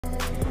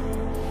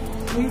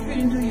We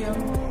finna do yo.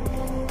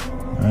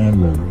 Man,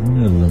 look, give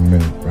me a little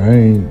minute. I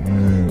ain't,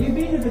 man. You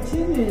been here for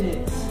 10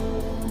 minutes.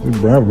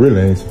 I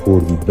really ain't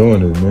supposed to be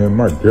doing this, man.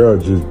 My girl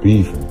just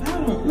beefing.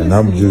 And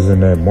I'm just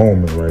in that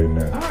moment right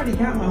now. I already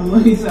got my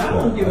money, so I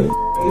don't give a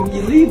if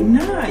you leave or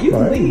not. You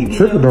can leave.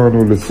 Tripping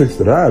on the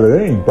 $60.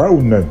 They ain't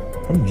about nothing.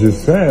 I'm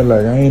just saying,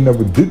 like, I ain't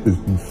never did this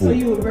before. So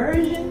you a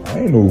virgin? I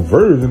ain't no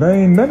virgin. I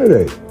ain't none of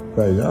that.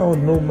 Like, I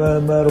don't know,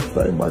 man. Matter of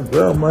fact, my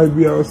girl might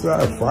be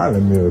outside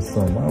following me or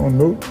something. I don't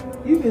know.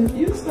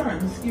 You starting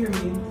to scare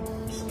me.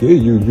 Scare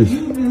you?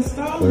 You've been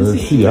stalling.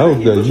 She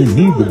out there. You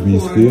need to be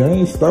scared. I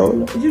ain't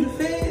stalling. You the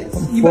feds?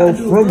 I'm far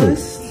from it.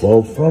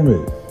 Far from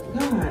it.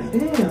 God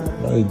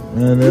damn. Like,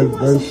 man,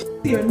 that's...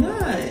 You're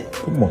not.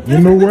 Come on. You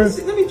know what?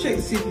 Let me check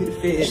to see if you're the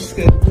feds.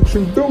 What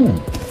you doing?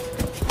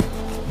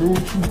 Do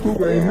what you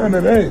do. Ain't none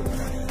of that.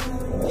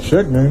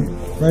 Check, man.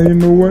 Now, you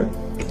know what?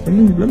 Let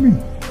me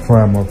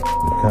find my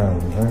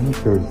camera, man.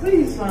 Because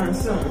please find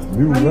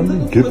something. Let me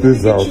get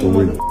this out the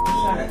way.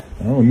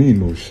 I don't need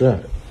no shot.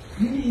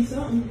 You need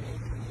something.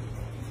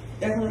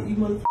 Act like you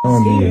motherfucker. I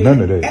don't need none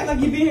of that. Act like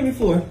you been here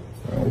before.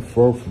 I don't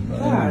fall from that.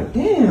 God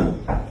damn.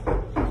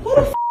 Who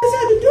the f is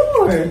at the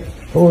door?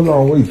 Hold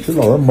on, wait, chill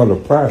out. That mother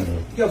partner.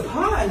 Your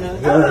partner?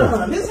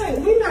 Yeah. This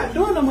ain't, we not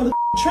doing no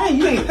motherfucking train.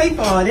 You ain't pay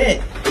for all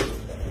that.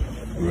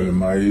 Really,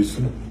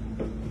 Maisha?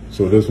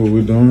 So that's what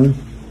we're doing?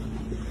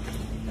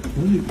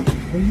 Where you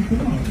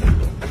going?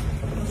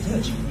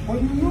 What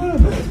are you doing about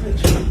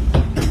this?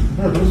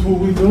 That's what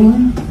we're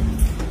doing?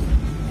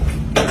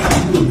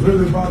 You was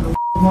really about to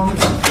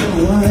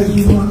why is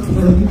you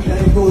you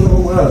can't go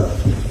nowhere?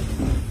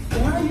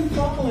 Why are you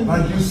following me?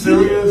 Are you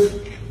serious?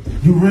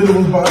 You really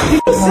was about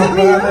to set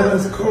me up?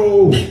 That's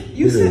cold.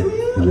 You set me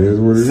up? It is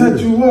what it set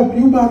is. you up.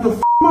 You about to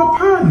my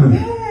partner.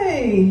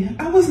 Hey,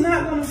 I was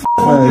not gonna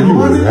man, you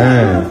was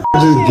lying. I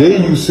just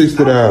gave you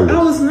 $60.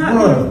 I was not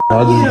gonna I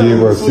just gave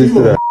her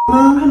 $60.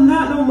 I'm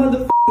not no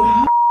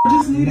motherfucking I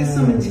just needed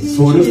some attention.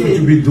 So this what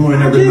you be doing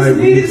every night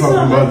when you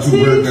talking about you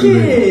working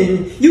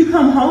late. You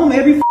come home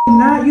every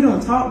night, you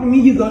don't talk to me,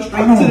 you go straight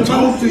to the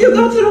room. You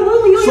go to the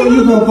room and you so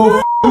you gonna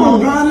go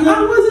my partner? I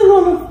wasn't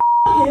gonna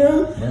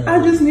him.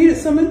 I just needed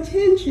some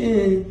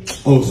attention.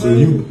 Oh, so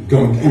you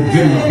gonna get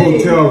in a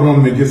hotel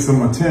room to get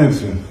some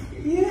attention?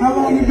 Yeah. How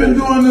long you been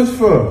doing this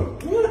for?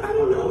 What? I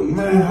don't know.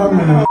 Man, how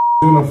many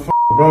in the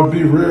bro?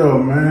 Be real,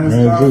 man.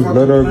 Man, just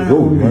let her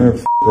go, man.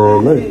 F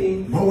all that.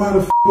 But why the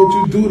would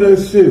you do that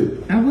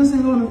shit? I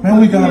wasn't gonna. Man,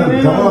 we got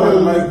a daughter.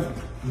 Like,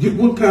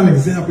 what kind of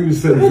example you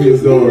setting for your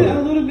daughter?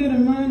 A little bit of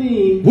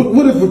money.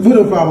 What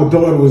if our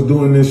daughter was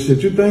doing this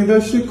shit? You think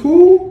that shit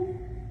cool?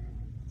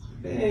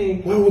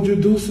 Hey, why would you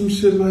do some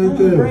shit like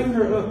that? Don't bring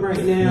her up right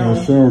now.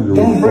 Man,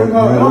 don't bring her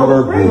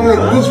up.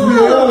 Like, this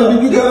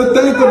reality, you gotta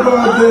think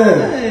about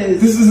that.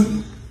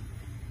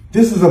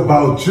 This is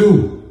about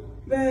you.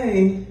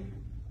 Babe.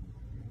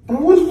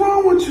 What's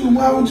wrong with you?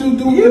 Why would you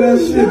do that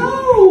shit?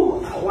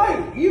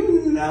 Like,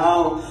 you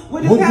know.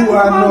 What do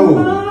I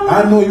know?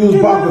 I know you was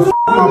about to f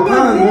my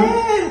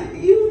partner.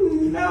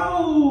 You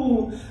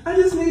know. I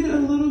just needed a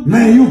little bit.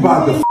 Man, you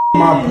about to f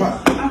my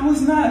partner. I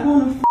was not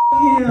going to f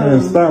him.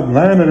 Man, stop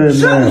lying to that man.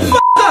 Shut the f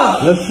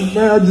up.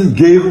 Man, I just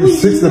gave him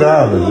 $60,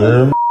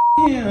 man.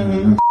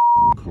 Him.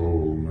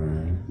 Cool,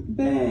 man.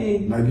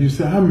 Babe. Like you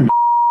said, how many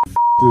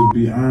just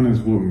be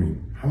honest with me?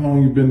 How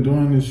long you been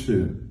doing this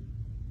shit?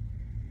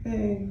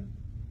 Babe.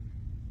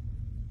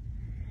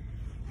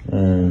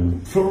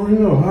 For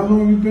real, how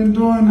long you been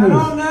doing this? I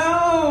don't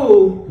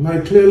know.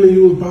 Like clearly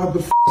you was about to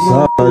f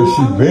sound like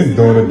she been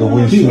doing it the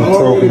way she was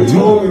talking to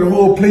told me the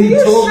whole play. You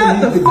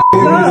shut the f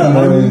up.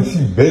 Man,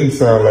 she been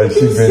sound like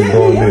she been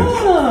doing this.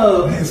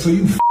 Man, so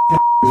you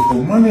for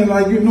money,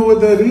 like you know what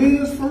that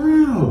is for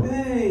real.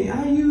 Hey,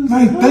 I use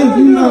like think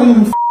you not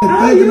even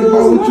thinking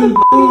about what you're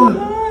doing.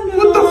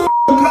 What the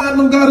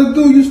condom gotta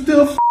do? You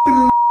still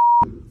f***ing.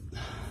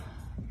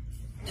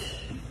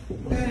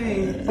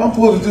 I'm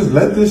supposed to just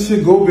let this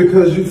shit go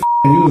because you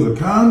use a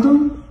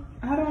condom?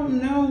 I don't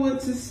know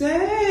what to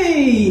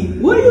say.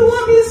 What do you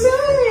want me to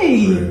say?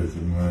 Crazy,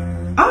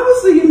 man.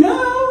 Obviously, you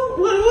know.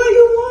 What do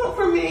you want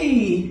from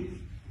me?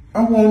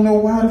 I want to know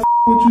why the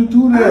would you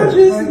do that? I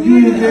just like, you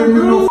ain't give me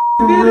no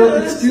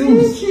real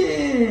excuse.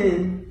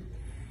 Attention.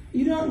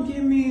 You don't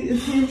give me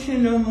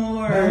attention no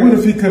more. Man, what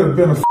if he could have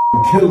been a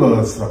killer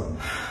or something?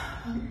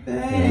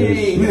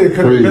 Babe. Yeah, it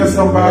could have been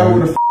somebody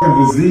with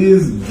a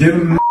disease,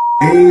 giving him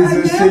AIDS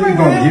and shit. You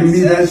gonna give me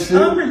that shit?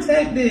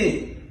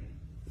 Unprotected.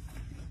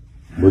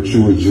 But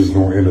you was just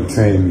gonna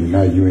entertain me.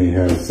 Now you ain't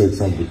having sex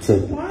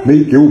unprotected.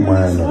 Make your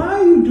mind up. Why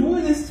are you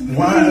doing this to me?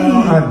 Why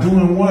am I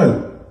doing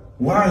what?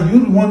 Why are you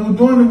the one who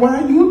doing it?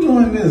 Why are you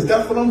doing this?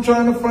 That's what I'm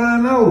trying to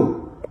find out.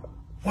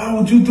 Why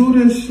would you do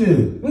this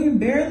shit? We're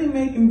barely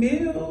making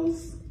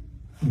bills.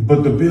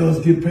 But the bills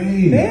get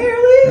paid.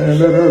 Barely? Man,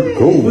 let her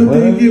go, but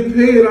man. They get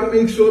paid. I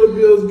make sure the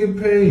bills get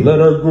paid. Let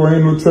her go.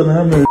 Ain't no telling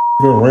how many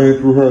done ran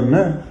through her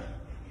now.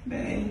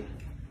 Babe.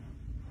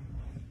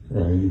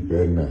 Man, you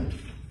better not.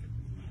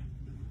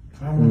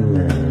 How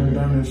many man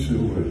done this shit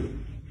with?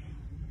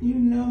 You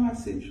know my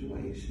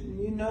situation.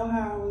 You know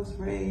how I was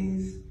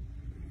raised.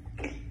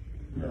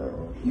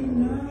 No. You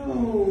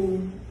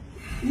know.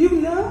 You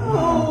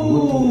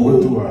know.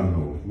 What do I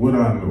know? What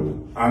I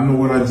know? I know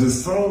what I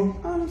just saw.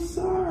 I'm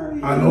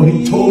sorry. I know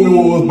he told me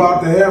what was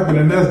about to happen,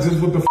 and that's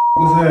just what the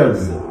was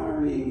happening.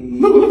 Sorry.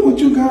 Look what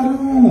you got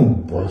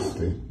on.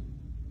 Busted.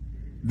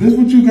 This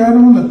what you got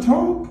on to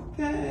talk?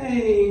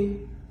 Hey.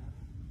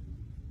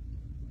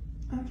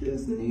 I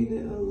just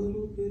needed a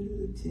little bit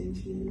of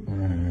attention.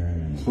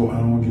 Man. So I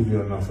don't give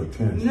you enough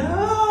attention.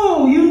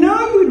 No, you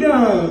know you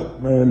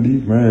don't. Man,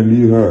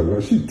 leave her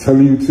alone. She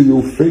telling you to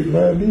your face,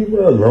 man, leave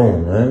her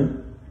alone,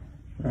 man.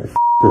 Man, f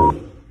her.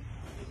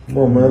 Come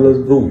on, man,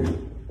 let's go.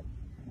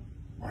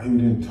 Why you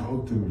didn't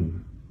talk to me?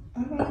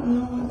 I don't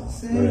know what to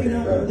say. Man, You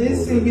don't that's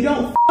listen. what it You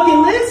don't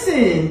fucking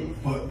listen.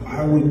 But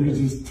why wouldn't you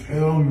just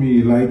tell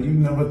me? Like, you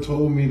never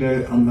told me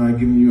that I'm not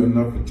giving you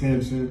enough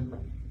attention.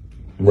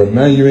 But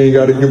now you ain't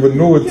gotta give her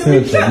no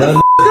attention, man.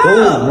 Let's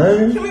go,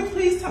 man. Can we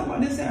please talk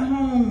about this at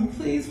home?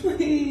 Please,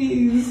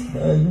 please.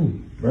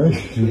 Man,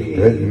 you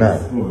bet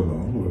not. Hold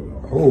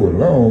on.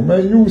 Hold on,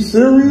 man, you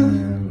serious?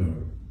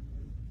 Man,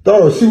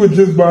 Dog, she was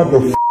just about to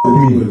f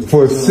me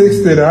for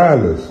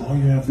 $60. all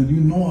you have to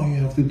do, all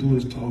you have to do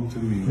is talk to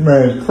me.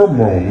 Man,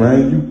 come on,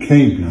 man, you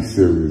can't be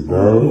serious,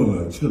 dog. Hold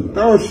on, chill out.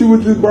 Dog, she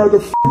was just about to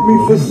f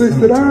me for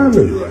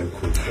 $60. Right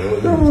quick,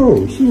 dog.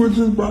 Dog, she was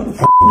just about to f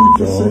me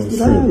for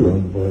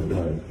 $60.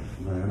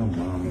 Man, I'm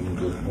momming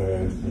good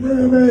ass.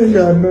 Man, I ain't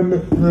got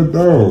nothing to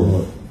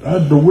dog.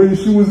 The way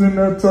she was in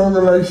there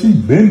talking like she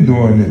been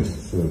doing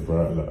this. Shit,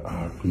 bro, look,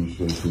 I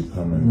appreciate you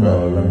coming,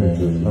 dog. Let me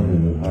just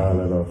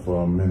holler at her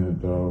for a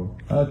minute, dog.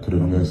 I could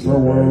have been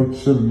somewhere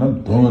chilling.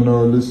 I'm doing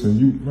all this and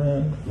you,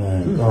 man.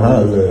 Man, Just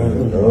holler at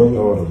her, dog.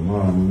 daughter,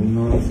 mom, you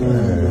know what I'm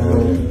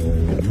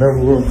saying, dog?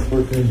 Never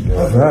fucking.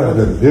 I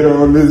just did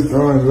all this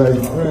going like,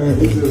 man.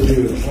 It's just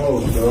here to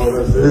talk, dog.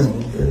 That's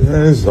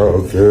it. It's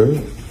all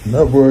good.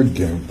 Never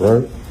again,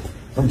 bro.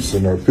 I'm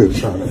sitting up here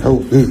trying to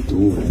help this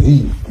dude, and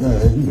he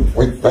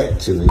went back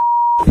to the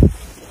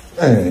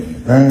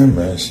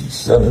man, she's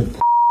selling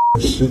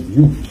shit.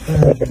 You,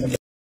 man.